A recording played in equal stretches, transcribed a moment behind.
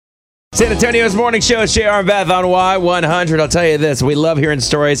San Antonio's Morning Show is JR and Beth on Y100. I'll tell you this, we love hearing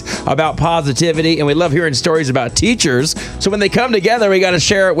stories about positivity, and we love hearing stories about teachers. So when they come together, we got to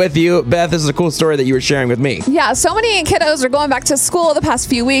share it with you. Beth, this is a cool story that you were sharing with me. Yeah, so many kiddos are going back to school the past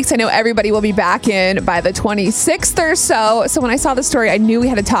few weeks. I know everybody will be back in by the 26th or so. So when I saw the story, I knew we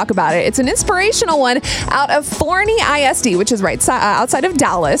had to talk about it. It's an inspirational one out of Forney ISD, which is right outside of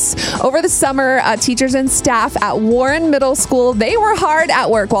Dallas. Over the summer, teachers and staff at Warren Middle School, they were hard at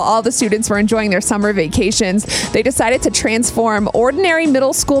work while all the students were enjoying their summer vacations. They decided to transform ordinary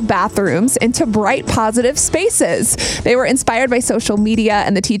middle school bathrooms into bright, positive spaces. They were inspired by social media,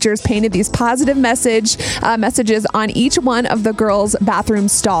 and the teachers painted these positive messages on each one of the girls' bathroom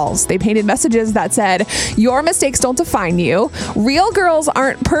stalls. They painted messages that said, "Your mistakes don't define you. Real girls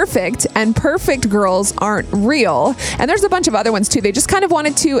aren't perfect, and perfect girls aren't real." And there's a bunch of other ones too. They just kind of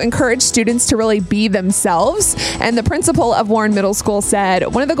wanted to encourage students to really be themselves. And the principal of Warren Middle School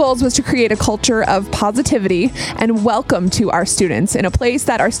said, one of the goals was to create a culture of positivity and welcome to our students in a place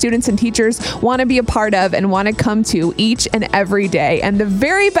that our students and teachers want to be a part of and want to come to each and every day. And the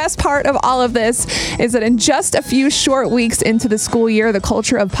very best part of all of this is that in just a few short weeks into the school year, the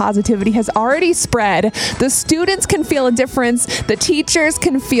culture of positivity has already spread. The students can feel a difference. The teachers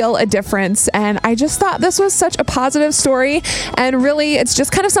can feel a difference. And I just thought this was such a positive story. And really, it's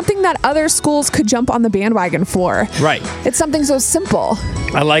just kind of something that other schools could jump on the bandwagon for. Right. It's something so simple.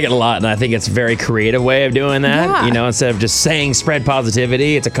 I like it a lot, and I think it's a very creative way of doing that. Yeah. You know, instead of just saying spread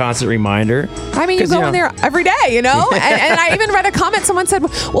positivity, it's a constant reminder. I mean, you go in there every day, you know? and I even read a comment, someone said,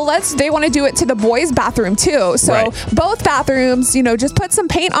 well, they want to do it to the boys' bathroom too. So both bathrooms, just put some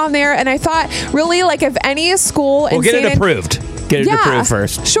paint on there. And I thought, really, like if any school in get it approved. Get it approved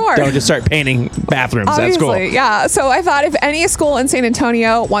first. Sure. Don't just start painting bathrooms. Obviously, that's cool. Yeah. So I thought if any school in San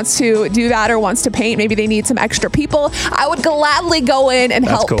Antonio wants to do that or wants to paint, maybe they need some extra people, I would gladly go in and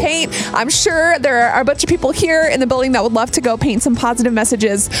help paint. I'm sure there are a bunch of people here in the building that would love to go paint some positive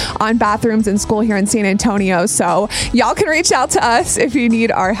messages on bathrooms in school here in San Antonio. So y'all can reach out to us if you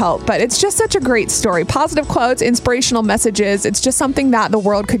need our help. But it's just such a great story. Positive quotes, inspirational messages. It's just something that the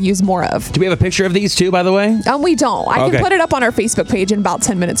world could use more of. Do we have a picture of these too, by the way? We don't. I can put it up on our Facebook page in about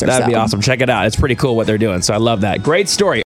 10 minutes or so. That'd be awesome. Check it out. It's pretty cool what they're doing. So I love that. Great story.